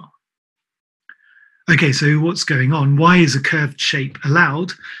experimentally as well. Okay, so what's going on? Why is a curved shape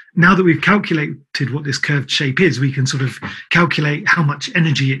allowed? Now that we've calculated what this curved shape is, we can sort of calculate how much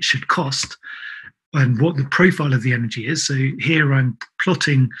energy it should cost and what the profile of the energy is. So here I'm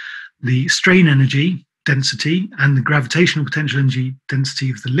plotting the strain energy density and the gravitational potential energy density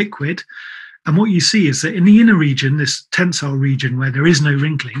of the liquid. And what you see is that in the inner region, this tensile region where there is no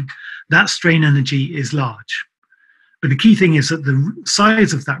wrinkling, that strain energy is large. But the key thing is that the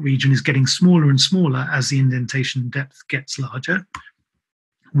size of that region is getting smaller and smaller as the indentation depth gets larger,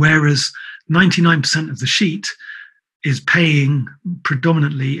 whereas 99% of the sheet is paying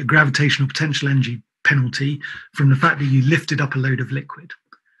predominantly a gravitational potential energy penalty from the fact that you lifted up a load of liquid.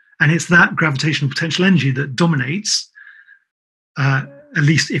 And it's that gravitational potential energy that dominates, at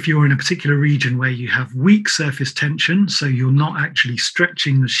least if you're in a particular region where you have weak surface tension, so you're not actually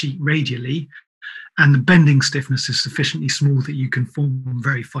stretching the sheet radially, and the bending stiffness is sufficiently small that you can form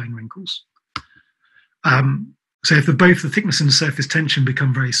very fine wrinkles. So if both the thickness and the surface tension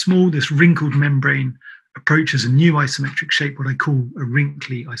become very small, this wrinkled membrane approaches a new isometric shape, what I call a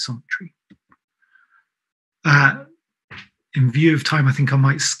wrinkly isometry. In view of time, I think I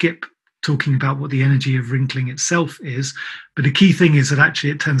might skip talking about what the energy of wrinkling itself is, but the key thing is that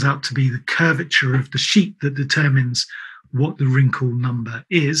actually it turns out to be the curvature of the sheet that determines what the wrinkle number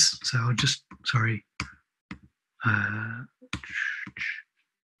is. So I'll just, sorry.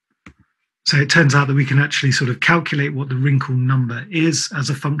 So it turns out that we can actually sort of calculate what the wrinkle number is as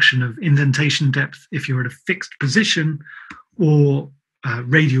a function of indentation depth if you're at a fixed position, or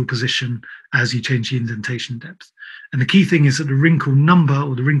radial position as you change the indentation depth. And the key thing is that the wrinkle number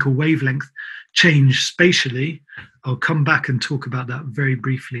or the wrinkle wavelength change spatially. I'll come back and talk about that very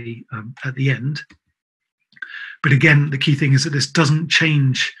briefly at the end. But again, the key thing is that this doesn't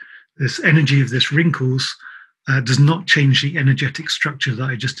change, this energy of this wrinkles does not change the energetic structure that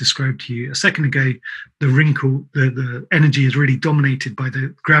I just described to you a second ago. The energy is really dominated by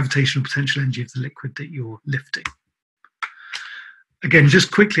the gravitational potential energy of the liquid that you're lifting. Again,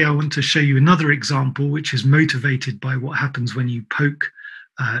 just quickly, I want to show you another example, which is motivated by what happens when you poke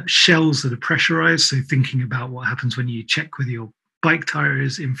shells that are pressurized. So thinking about what happens when you check whether your bike tire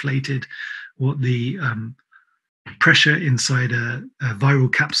is inflated, what the pressure inside a viral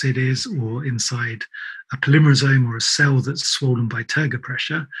capsid is, or inside a polymerosome or a cell that's swollen by turgor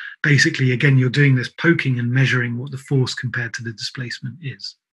pressure. Basically, again, you're doing this poking and measuring what the force compared to the displacement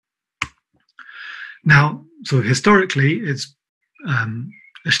is. Now, sort of historically, it's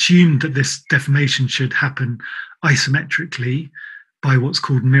assumed that this deformation should happen isometrically by what's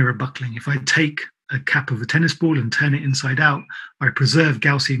called mirror buckling. If I take a cap of a tennis ball and turn it inside out, I preserve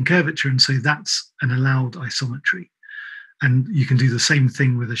Gaussian curvature, and so that's an allowed isometry. And you can do the same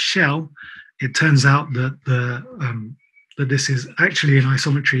thing with a shell. It turns out that that this is actually an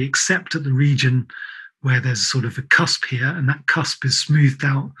isometry, except at the region where there's sort of a cusp here, and that cusp is smoothed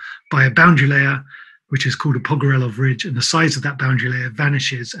out by a boundary layer, which is called a Pogorelov ridge, and the size of that boundary layer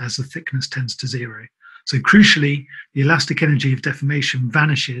vanishes as the thickness tends to zero. So crucially, the elastic energy of deformation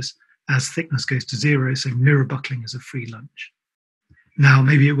vanishes as thickness goes to zero, so mirror buckling is a free lunch. Now,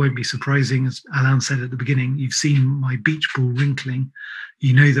 maybe it won't be surprising, as Alain said at the beginning, you've seen my beach ball wrinkling.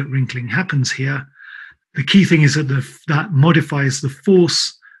 You know that wrinkling happens here. The key thing is that that modifies the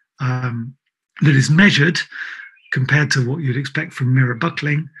force that is measured compared to what you'd expect from mirror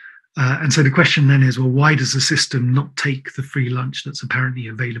buckling. And so the question then is, well, why does the system not take the free lunch that's apparently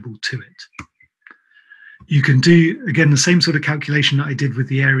available to it? You can do, again, the same sort of calculation that I did with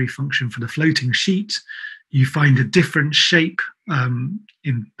the area function for the floating sheet. You find a different shape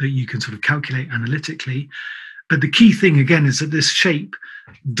that you can sort of calculate analytically. But the key thing, again, is that this shape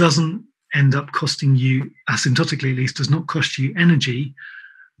doesn't end up costing you, asymptotically at least, does not cost you energy,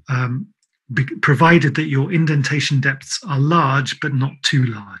 provided that your indentation depths are large, but not too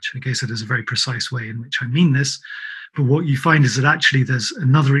large. Okay, so there's a very precise way in which I mean this. But what you find is that actually there's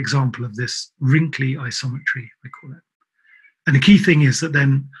another example of this wrinkly isometry, I call it. And the key thing is that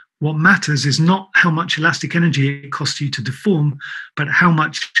then what matters is not how much elastic energy it costs you to deform, but how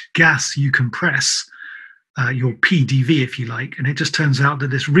much gas you compress, your PDV, if you like. And it just turns out that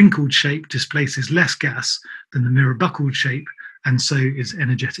this wrinkled shape displaces less gas than the mirror buckled shape, and so is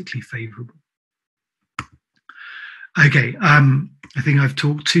energetically favorable. Okay, I think I've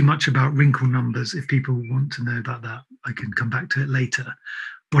talked too much about wrinkle numbers. If people want to know about that, I can come back to it later.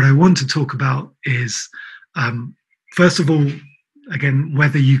 What I want to talk about is, first of all, again,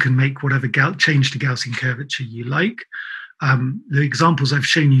 whether you can make whatever change to Gaussian curvature you like. The examples I've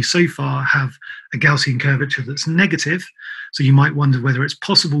shown you so far have a Gaussian curvature that's negative. So you might wonder whether it's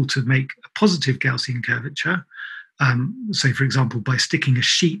possible to make a positive Gaussian curvature. So, for example, by sticking a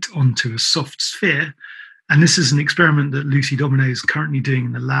sheet onto a soft sphere. And this is an experiment that Lucy Domino is currently doing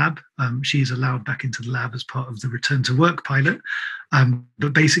in the lab. She is allowed back into the lab as part of the return to work pilot.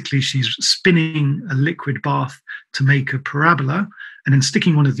 But basically, she's spinning a liquid bath to make a parabola and then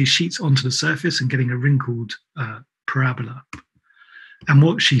sticking one of these sheets onto the surface and getting a wrinkled parabola. And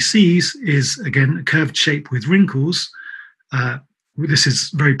what she sees is, again, a curved shape with wrinkles. This is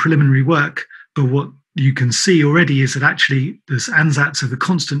very preliminary work, but what you can see already is that actually this ansatz of the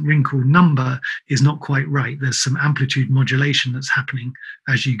constant wrinkle number is not quite right. There's some amplitude modulation that's happening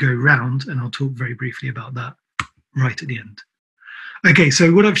as you go round, and I'll talk very briefly about that right at the end. Okay,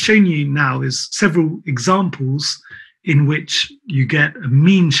 so what I've shown you now is several examples in which you get a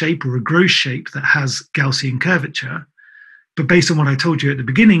mean shape or a gross shape that has Gaussian curvature. But based on what I told you at the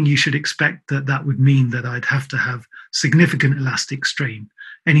beginning, you should expect that that would mean that I'd have to have significant elastic strain.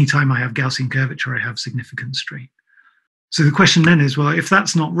 Anytime I have Gaussian curvature, I have significant strain. So the question then is, well, if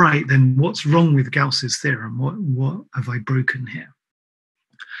that's not right, then what's wrong with Gauss's theorem? What have I broken here?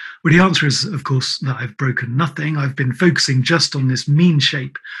 Well, the answer is, of course, that I've broken nothing. I've been focusing just on this mean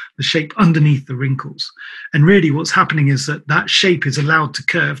shape, the shape underneath the wrinkles. And really what's happening is that that shape is allowed to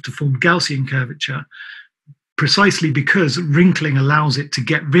curve to form Gaussian curvature precisely because wrinkling allows it to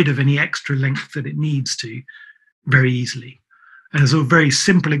get rid of any extra length that it needs to very easily. And a very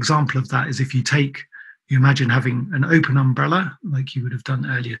simple example of that is if you imagine having an open umbrella like you would have done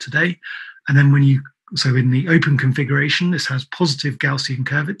earlier today. And then so in the open configuration, this has positive Gaussian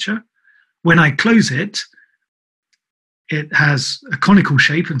curvature. When I close it, it has a conical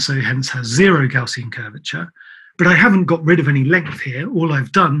shape and so hence has zero Gaussian curvature. But I haven't got rid of any length here. All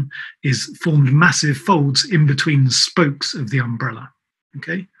I've done is formed massive folds in between the spokes of the umbrella.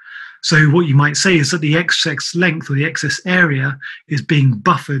 Okay. So what you might say is that the excess length or the excess area is being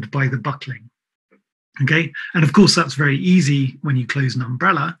buffered by the buckling. Okay, and of course that's very easy when you close an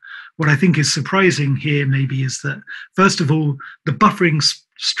umbrella. What I think is surprising here maybe is that, first of all, the buffering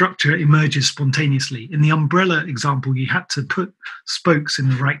structure emerges spontaneously. In the umbrella example, you had to put spokes in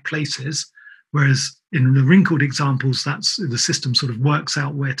the right places, whereas in the wrinkled examples, that's the system sort of works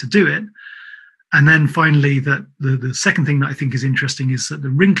out where to do it. And then finally, the second thing that I think is interesting is that the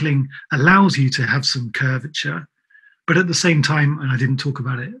wrinkling allows you to have some curvature, but at the same time, and I didn't talk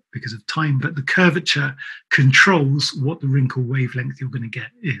about it because of time, but the curvature controls what the wrinkle wavelength you're going to get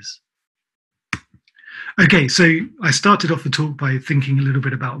is. Okay, so I started off the talk by thinking a little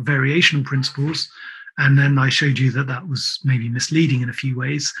bit about variational principles, and then I showed you that that was maybe misleading in a few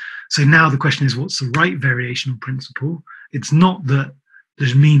ways. So now the question is, what's the right variational principle? It's not that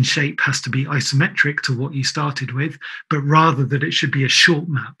the mean shape has to be isometric to what you started with, but rather that it should be a short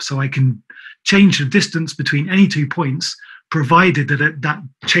map. So I can change the distance between any 2 points, provided that that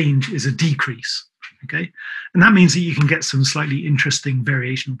change is a decrease. Okay, and that means that you can get some slightly interesting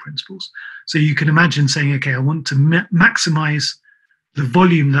variational principles. So you can imagine saying, okay, I want to maximize the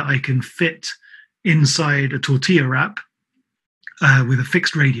volume that I can fit inside a tortilla wrap with a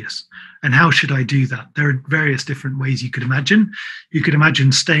fixed radius. And how should I do that? There are various different ways you could imagine. You could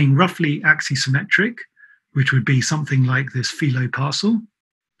imagine staying roughly axisymmetric, which would be something like this phyllo parcel.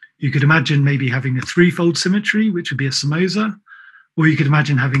 You could imagine maybe having a threefold symmetry, which would be a samosa. Or you could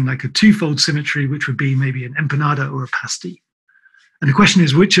imagine having like a twofold symmetry, which would be maybe an empanada or a pasty. And the question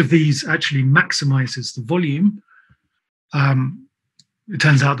is, which of these actually maximizes the volume? It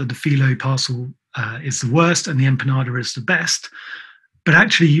turns out that the phyllo parcel is the worst and the empanada is the best. But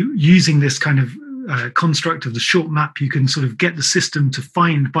actually, using this kind of construct of the short map, you can sort of get the system to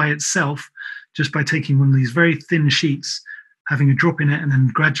find by itself, just by taking one of these very thin sheets, having a drop in it, and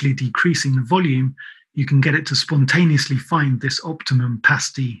then gradually decreasing the volume, you can get it to spontaneously find this optimum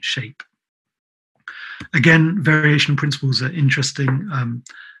pasty shape. Again, variational principles are interesting.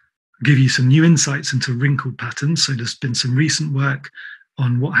 Give you some new insights into wrinkled patterns. So there's been some recent work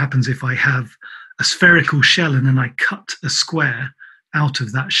on what happens if I have a spherical shell and then I cut a square out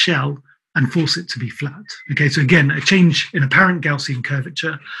of that shell and force it to be flat. Okay, so again, a change in apparent Gaussian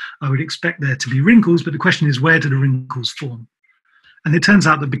curvature, I would expect there to be wrinkles, but the question is, where do the wrinkles form? And it turns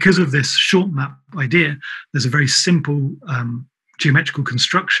out that because of this short map idea, there's a very simple geometrical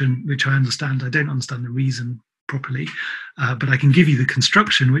construction, which I understand. I don't understand the reason properly, but I can give you the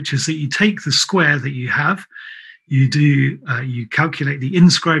construction, which is that you take the square that you have, you calculate the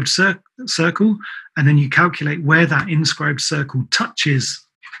inscribed circle, and then you calculate where that inscribed circle touches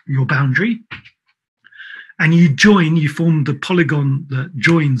your boundary. And you form the polygon that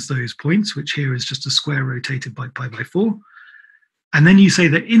joins those points, which here is just a square rotated by pi by 4. And then you say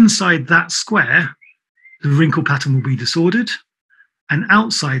that inside that square, the wrinkle pattern will be disordered. And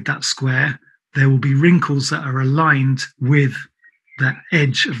outside that square, there will be wrinkles that are aligned with that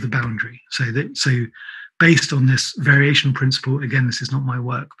edge of the boundary. So based on this variational principle, again, this is not my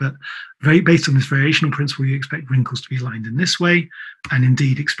work, but based on this variational principle, you expect wrinkles to be aligned in this way. And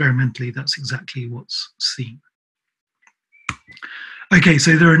indeed, experimentally, that's exactly what's seen. Okay,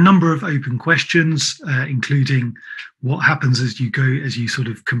 so there are a number of open questions, including what happens as you sort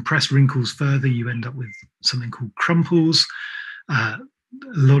of compress wrinkles further, you end up with something called crumples. A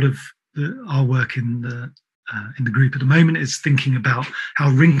lot of our work in the group at the moment is thinking about how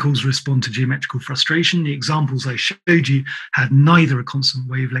wrinkles respond to geometrical frustration. The examples I showed you had neither a constant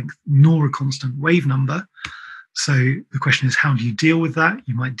wavelength nor a constant wave number. So the question is, how do you deal with that?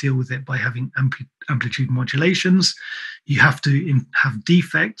 You might deal with it by having amplitude modulations. You have to have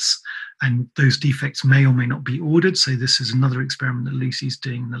defects, and those defects may or may not be ordered. So this is another experiment that Lucy's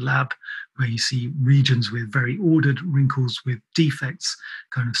doing in the lab, where you see regions with very ordered wrinkles with defects,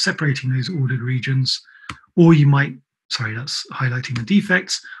 kind of separating those ordered regions. Or you might, that's highlighting the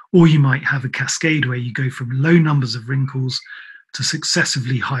defects, or you might have a cascade where you go from low numbers of wrinkles to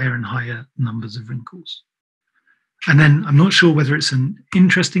successively higher and higher numbers of wrinkles. And then I'm not sure whether it's an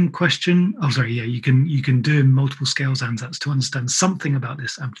interesting question. You can do in multiple scales ansatz to understand something about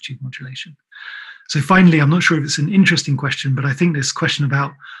this amplitude modulation. So finally, I'm not sure if it's an interesting question, but I think this question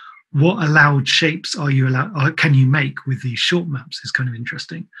about what allowed shapes can you make with these short maps is kind of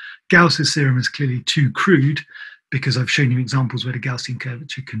interesting. Gauss's theorem is clearly too crude because I've shown you examples where the Gaussian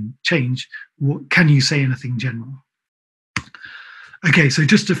curvature can change. Can you say anything general? Okay, so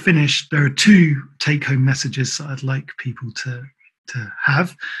just to finish, there are two take-home messages that I'd like people to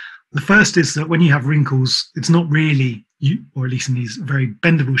have. The first is that when you have wrinkles, it's not really, or at least in these very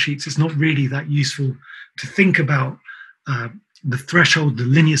bendable sheets, it's not really that useful to think about the threshold, the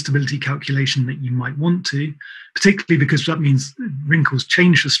linear stability calculation that you might want to, particularly because that means wrinkles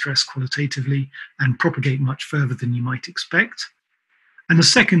change the stress qualitatively and propagate much further than you might expect. And the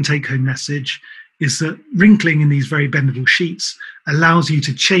second take-home message is that wrinkling in these very bendable sheets allows you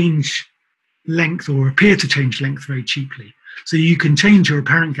to change length or appear to change length very cheaply. So you can change your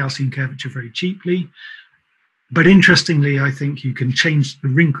apparent Gaussian curvature very cheaply. But interestingly, I think you can change the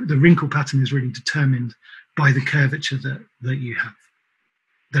wrinkle pattern is really determined by the curvature that you have,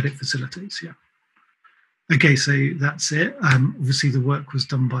 that it facilitates, yeah. Okay, so that's it. Obviously, the work was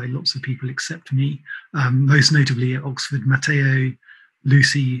done by lots of people except me, most notably at Oxford, Matteo,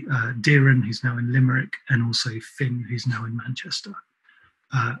 Lucy Deeren, who's now in Limerick, and also Finn, who's now in Manchester.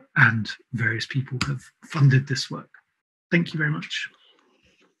 And various people have funded this work. Thank you very much.